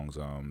songs,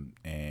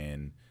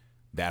 and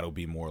that'll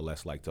be more or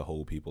less like to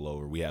hold people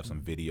over. We have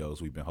some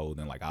videos we've been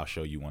holding. Like, I'll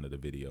show you one of the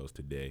videos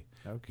today.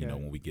 Okay. You know,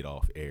 when we get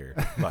off air.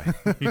 Like,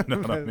 you know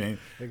what I mean?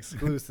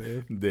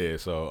 Exclusive. Yeah,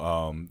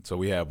 so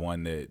we have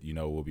one that, you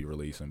know, we'll be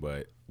releasing,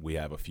 but we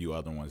have a few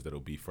other ones that'll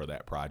be for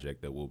that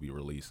project that we'll be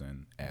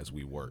releasing as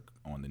we work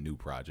on the new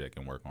project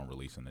and work on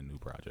releasing the new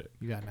project.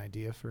 You got an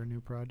idea for a new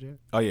project?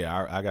 Oh,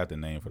 yeah, I got the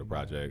name for the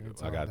project.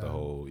 I got the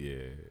whole,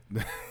 yeah.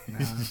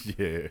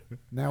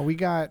 Now, we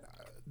got...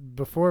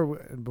 Before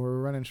we're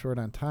running short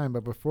on time,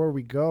 but before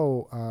we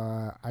go,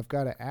 I've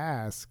got to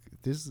ask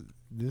these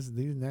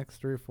next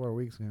 3 or 4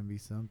 weeks are going to be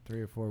some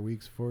 3 or 4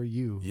 weeks for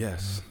you.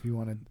 Yes, if you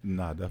want to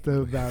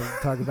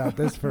talk about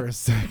this for a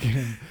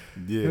second.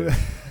 Yeah,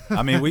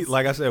 I mean, we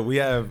like I said, we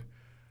have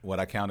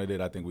what I counted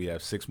it. I think we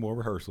have 6 more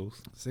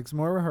rehearsals. 6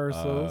 more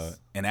rehearsals,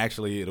 and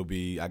actually, it'll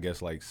be I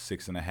guess like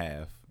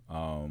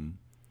 6.5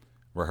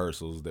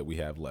 rehearsals that we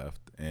have left,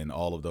 and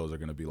all of those are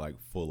going to be like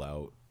full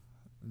out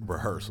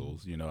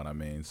rehearsals, you know what I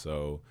mean?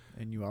 So,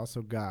 and you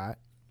also got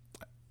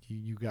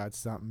you got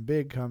something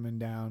big coming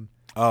down.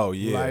 Oh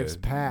yeah, Life's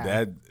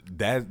Path.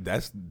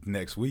 That's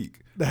next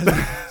week.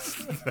 That's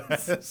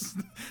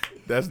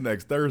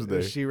next Thursday.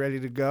 Is she ready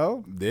to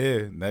go?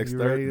 Yeah,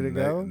 ready to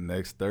go?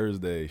 Next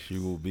Thursday, she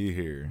will be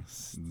here.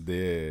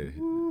 Yeah.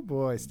 Ooh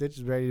boy, Stitch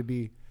is ready to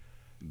be.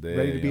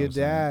 Ready to be a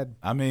dad.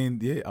 I mean,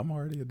 yeah, I'm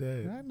already a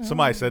dad.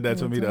 Somebody said that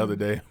to me the other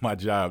day at my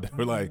job. They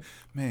were like,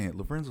 man,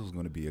 Lorenzo's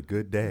going to be a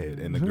good dad.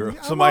 And the girl,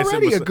 somebody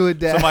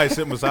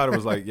sitting beside her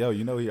was like, yo,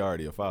 you know he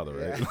already a father,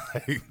 right? Yeah.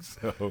 Like,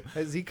 so,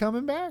 is he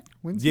coming back?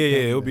 When's he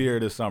coming he'll be here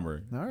this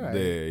summer. All right.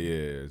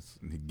 Yeah. It's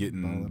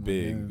getting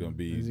big. Going to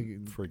be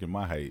freaking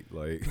my height.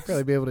 Like, he'll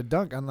probably be able to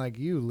dunk, unlike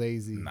you,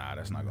 lazy. Nah,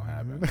 that's not going to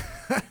happen.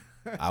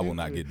 I will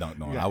not get dunked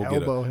on.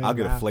 I'll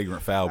get a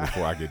flagrant foul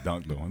before I get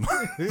dunked on.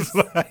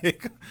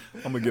 Like,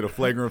 I'm gonna get a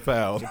flagrant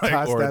foul,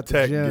 or a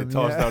tech get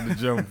tossed out the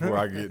gym before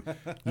I get.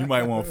 You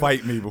might want to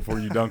fight me before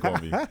you dunk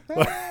on me.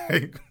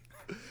 Like,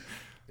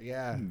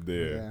 yeah.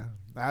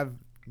 I've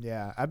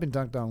been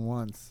dunked on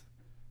once,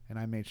 and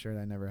I made sure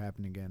that never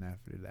happened again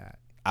after that.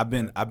 I've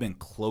been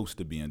close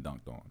to being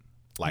dunked on.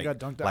 Like, got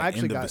dunked on. Like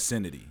in the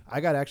vicinity. I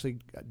got actually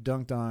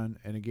dunked on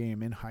in a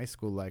game in high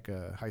school, like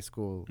a high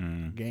school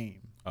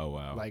game. Oh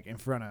wow! Like in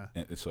front of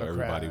so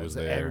everybody was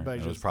there.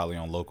 It was probably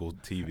on local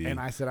TV.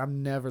 And I said,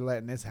 I'm never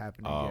letting this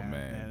happen again. Oh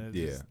man,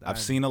 yeah. I've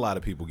seen a lot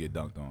of people get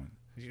dunked on.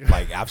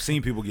 Like, I've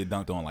seen people get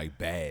dunked on like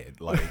bad.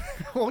 Like,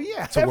 well,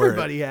 yeah,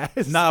 everybody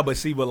has. Nah, but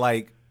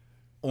like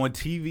on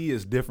TV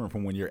is different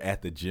from when you're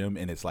at the gym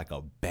and it's like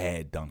a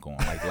bad dunk on.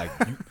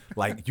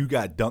 Like you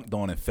got dunked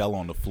on and fell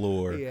on the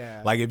floor.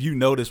 Yeah. Like, if you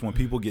notice when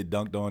people get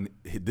dunked on,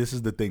 this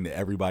is the thing that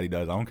everybody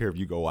does. I don't care if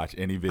you go watch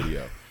any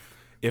video.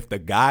 If the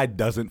guy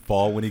doesn't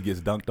fall when he gets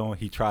dunked on,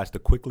 he tries to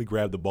quickly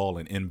grab the ball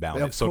and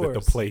inbound it so that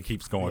the play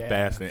keeps going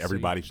fast and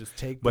everybody just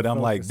take. But I'm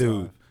like,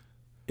 dude,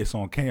 it's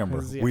on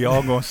camera. Yeah. We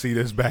all gonna see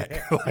this back.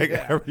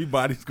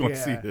 Everybody's gonna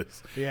see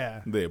this. Yeah.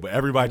 But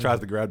everybody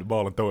tries to grab the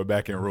ball and throw it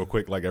back in real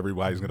quick, like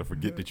everybody's gonna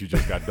forget that you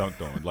just got dunked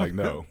on. Like,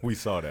 no, we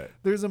saw that.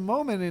 There's a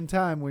moment in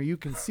time where you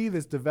can see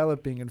this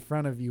developing in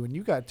front of you, and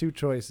you got 2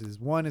 choices.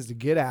 One is to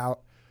get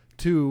out.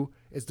 2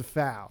 is the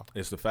foul.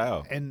 It's the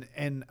foul.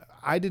 And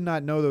I did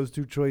not know those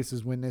 2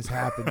 choices when this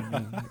happened to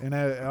me. And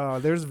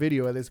there's a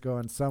video of this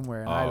going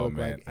somewhere. And I look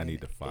like I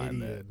need to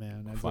find idiot, that.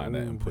 Man. Find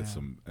that and put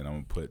some, and I'm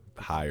gonna put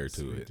higher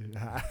to it.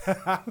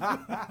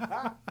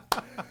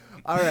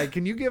 All right,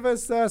 can you give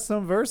us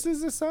some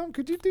verses or something?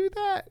 Could you do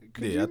that?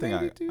 I think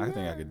I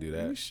could do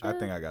that. Sure? I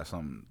think I got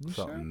something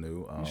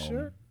new. You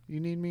sure?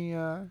 You need me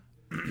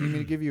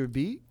to give you a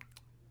beat?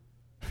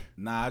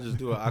 Nah, I just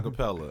do an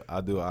acapella.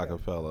 I do an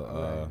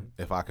acapella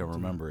if I can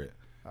remember it.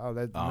 Oh,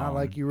 that's not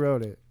like you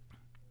wrote it.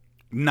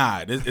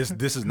 Nah, this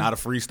is not a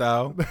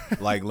freestyle.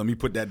 Like, let me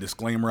put that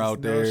disclaimer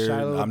out there.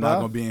 I'm not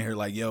gonna be in here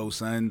like, yo,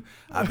 son,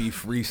 I be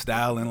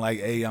freestyling like,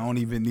 hey, I don't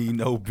even need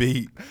no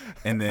beat.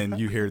 And then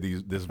you hear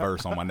this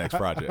verse on my next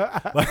project.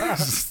 Like,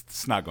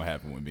 it's not gonna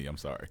happen with me. I'm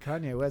sorry.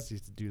 Kanye West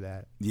used to do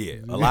that. Yeah,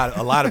 a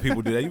lot of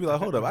people do that. You be like,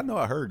 hold up, I know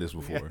I heard this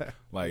before.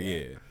 Like,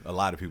 yeah, a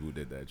lot of people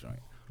did that joint.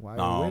 Why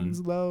your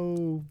wins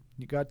low?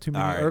 You got too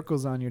many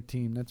Urkels on your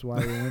team. That's why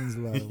your wins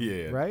low.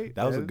 Yeah, right.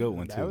 That was a good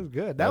one too. That was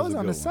good. That was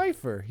on the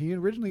Cypher. He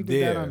originally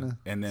did that on the.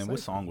 And then Cypher. What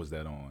song was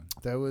that on?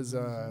 That was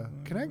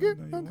Can I Get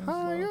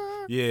Higher?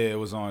 Yeah, it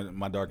was on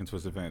My Dark and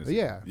Twisted Fantasy.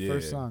 Yeah,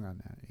 first song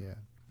on that. Yeah.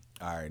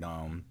 All right.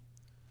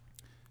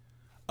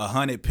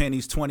 100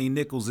 pennies, 20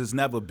 nickels has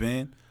never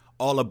been.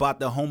 All about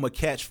the Homer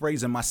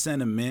catchphrase and my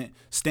sentiment.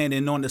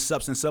 Standing on the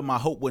substance of my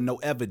hope with no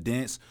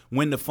evidence.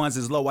 When the funds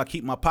is low, I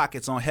keep my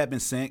pockets on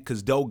heaven sent,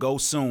 cause dough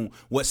goes soon.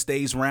 What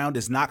stays round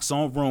is knocks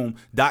on room.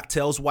 Doc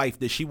tells wife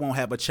that she won't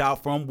have a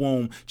child from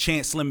womb.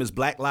 Chant Slim is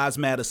Black Lives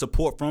Matter,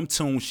 support from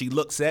Tune. She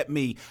looks at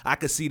me, I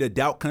can see the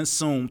doubt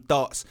consume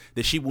thoughts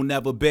that she will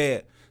never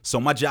bear. So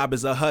my job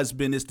as a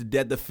husband is to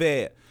dead the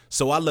fair.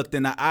 So I looked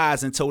in her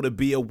eyes and told her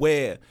be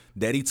aware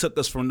that he took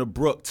us from the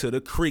brook to the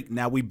creek.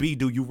 Now we be,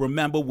 do you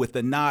remember? With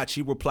a nod,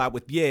 she replied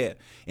with yeah.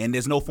 And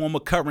there's no form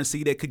of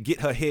currency that could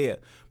get her here,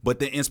 but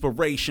the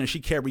inspiration she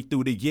carried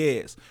through the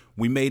years.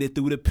 We made it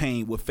through the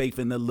pain with faith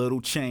in a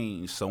little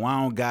change. So I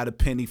don't got a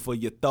penny for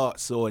your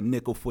thoughts or a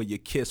nickel for your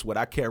kiss. What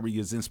I carry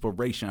is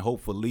inspiration.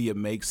 Hopefully it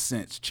makes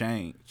sense.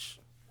 Change.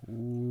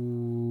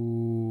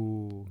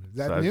 Ooh, is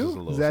that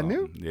new? Is that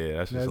new? Yeah,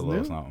 that's just a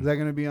little something. Is that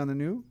going to be on the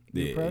new?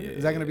 Yeah, project?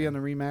 Is that going to be on the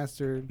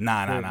remastered?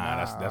 Nah.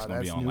 That's going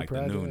to be on like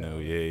project. The new.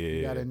 Yeah.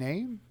 You got a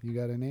name?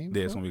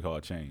 Yeah, it's going to be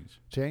called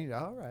Change. Change.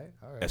 All right.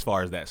 As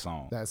far as that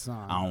song. I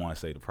don't want to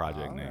say the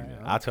project name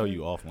yet. I'll tell you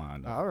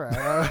offline, though. All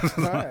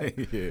right.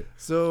 Yeah.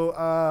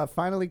 So,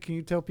 finally, can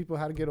you tell people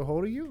how to get a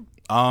hold of you?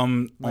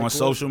 On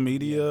social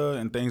media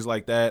and things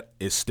like that,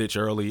 it's Stitch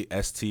Early,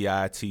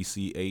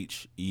 STITCHEARLY.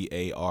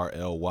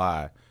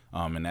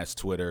 And that's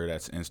Twitter,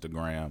 that's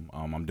Instagram.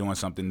 I'm doing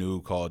something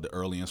new called The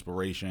Early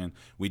Inspiration.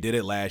 We did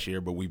it last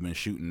year, but we've been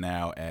shooting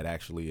now at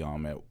actually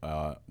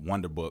at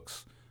Wonder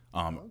Books.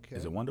 Okay.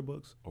 Is it Wonder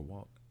Books or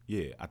Walt?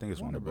 Yeah, I think it's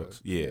Wonder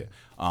Books. Yeah.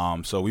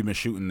 So we've been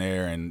shooting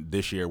there, and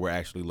this year we're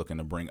actually looking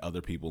to bring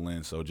other people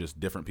in. So just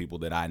different people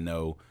that I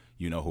know,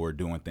 who are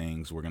doing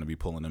things. We're going to be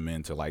pulling them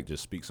in to like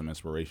just speak some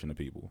inspiration to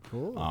people.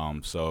 Cool.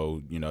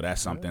 So,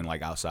 that's something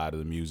like outside of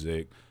the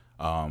music.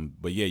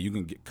 But yeah, you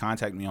can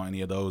contact me on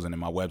any of those, and then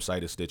my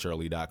website is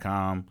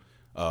stitchearly.com.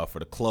 For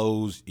the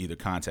clothes, either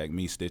contact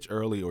me, Stitch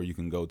Early, or you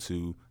can go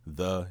to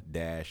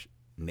the-nation.com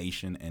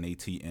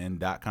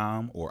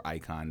or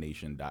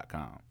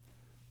iconnation.com.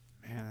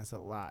 Man, that's a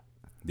lot.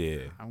 Yeah.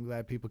 I'm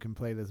glad people can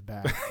play this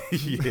back.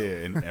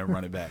 Yeah, and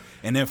run it back.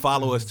 And then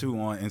follow us, too,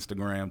 on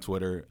Instagram,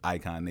 Twitter,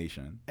 Icon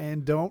Nation.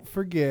 And don't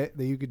forget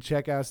that you can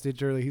check out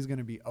Stitch Early. He's going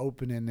to be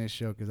opening this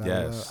show because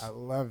I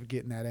love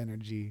getting that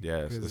energy.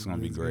 Yes, it's going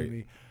to be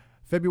great.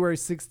 February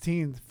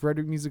 16th,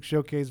 Frederick Music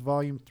Showcase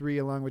Volume 3,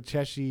 along with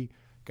Cheshi,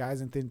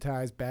 Guys in Thin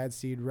Ties, Bad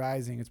Seed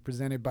Rising. It's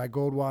presented by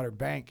Goldwater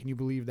Bank. Can you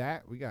believe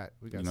that? We got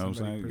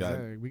somebody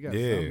presented. We got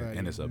somebody.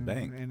 And it's a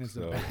bank. And it's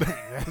a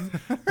bank.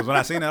 Because when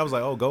I seen that, I was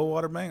like, oh,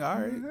 Goldwater Bank? All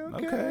right.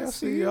 Okay, I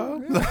see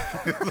y'all.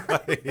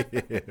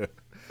 Yeah.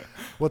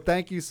 Well,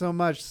 thank you so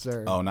much,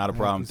 sir. Oh, not a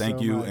problem.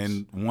 Thank you. So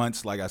and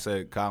once, like I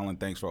said, Colin,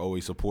 thanks for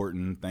always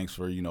supporting. Thanks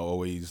for,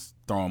 always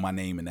throwing my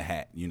name in the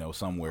hat,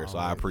 somewhere. Always. So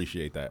I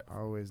appreciate that.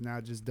 Always. Now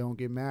just don't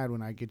get mad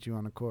when I get you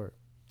on the court.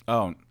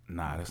 Oh,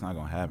 nah, that's not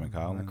going to happen,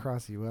 Colin. I'm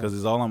cross you up. Because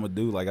it's all I'm going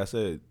to do. Like I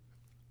said,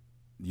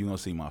 you're going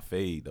to see my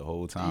fade the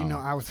whole time.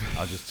 I'll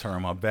just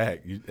turn my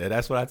back.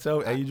 That's what I tell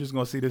you. Hey, you're just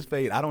going to see this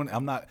fade.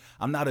 I'm not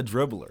a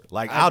dribbler.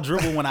 Like, I'll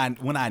dribble when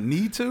I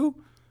need to.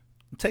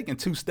 I'm taking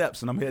 2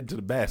 steps and I'm heading to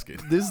the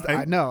basket.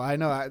 I know.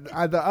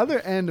 The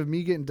other end of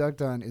me getting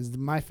dunked on is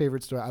my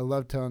favorite story. I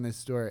love telling this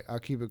story. I'll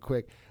keep it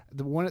quick.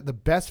 The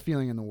best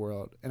feeling in the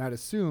world, and I'd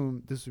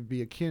assume this would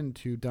be akin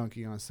to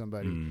dunking on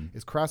somebody,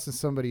 is crossing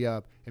somebody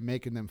up and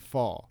making them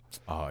fall.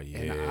 Oh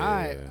yeah.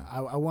 And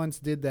I once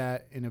did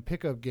that in a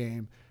pickup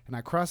game, and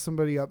I crossed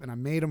somebody up and I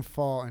made him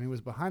fall, and he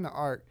was behind the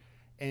arc,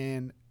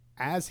 and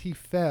as he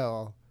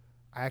fell,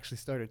 I actually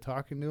started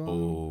talking to him.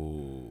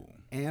 Oh.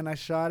 And I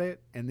shot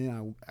it, and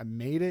then I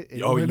made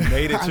it. Oh, you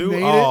made it too?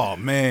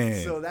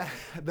 Man. So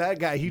that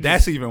guy,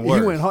 that's even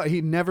worse. He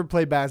never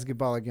played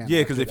basketball again.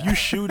 Yeah, because if you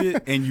shoot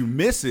it and you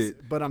miss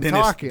it, but I'm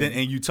talking, then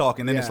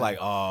it's like,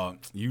 oh,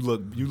 you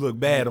look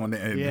bad on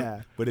the end.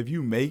 Yeah. But if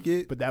you make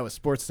it, but that was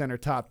Sports Center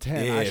top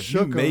 10. Yeah, I if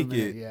you make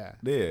it, yeah,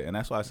 and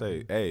that's why I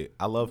say, hey,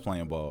 I love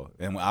playing ball,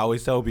 and I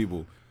always tell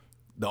people.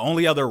 The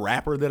only other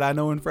rapper that I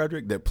know in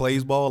Frederick that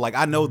plays ball, like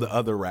I know the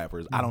other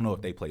rappers. I don't know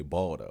if they play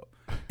ball though.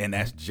 And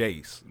that's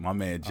Jace, my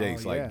man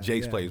Jace.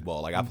 Jace plays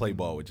ball. Like I play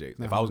ball with Jace.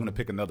 If I was gonna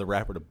pick another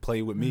rapper to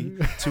play with me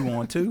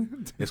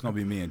 2-on-2, it's gonna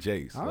be me and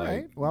Jace. All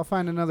right. Well, I'll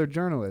find another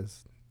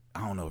journalist.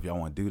 I don't know if y'all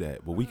want to do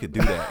that, but we could do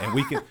that, and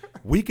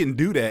we can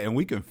do that, and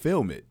we can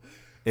film it,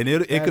 and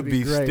it could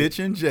be Stitch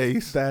and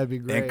Jace. That'd be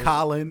great. And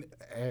Colin.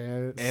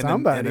 And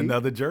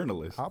another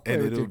journalist. I'll play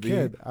with your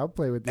kid. I'll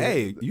play with you.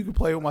 Hey, you can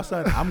play with my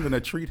son. I'm going to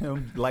treat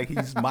him like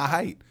he's my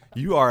height.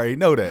 You already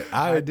know that.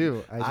 I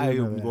do. I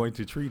am going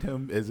to treat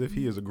him as if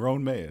he is a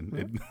grown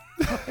man.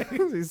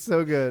 He's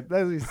so good.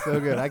 He's so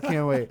good. I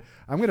can't wait.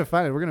 I'm going to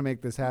find it. We're going to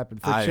make this happen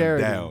for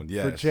charity. I am down,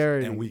 yes. For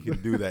charity. And we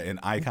can do that, and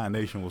Icon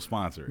Nation will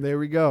sponsor it. There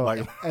we go.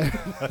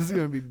 It's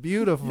going to be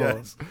beautiful.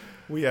 Yes.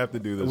 We have to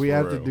do this.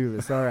 To do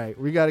this. All right.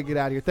 We got to get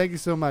out of here. Thank you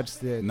so much,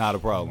 Sid. Not a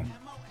problem.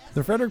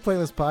 The Frederick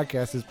Playlist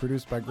Podcast is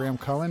produced by Graham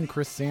Cullen,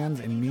 Chris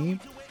Sands, and me.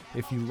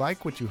 If you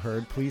like what you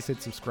heard, please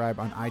hit subscribe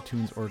on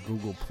iTunes or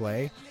Google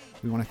Play.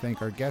 We want to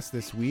thank our guest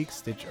this week,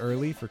 Stitch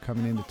Early, for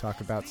coming in to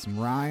talk about some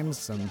rhymes,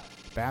 some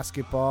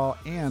basketball,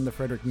 and the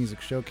Frederick Music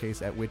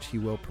Showcase, at which he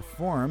will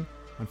perform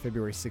on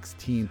February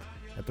 16th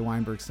at the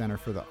Weinberg Center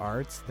for the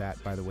Arts.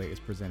 That, by the way, is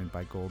presented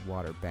by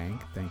Goldwater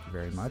Bank. Thank you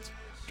very much.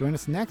 Join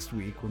us next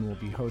week when we'll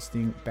be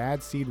hosting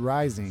Bad Seed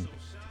Rising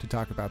to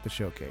talk about the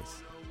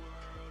showcase.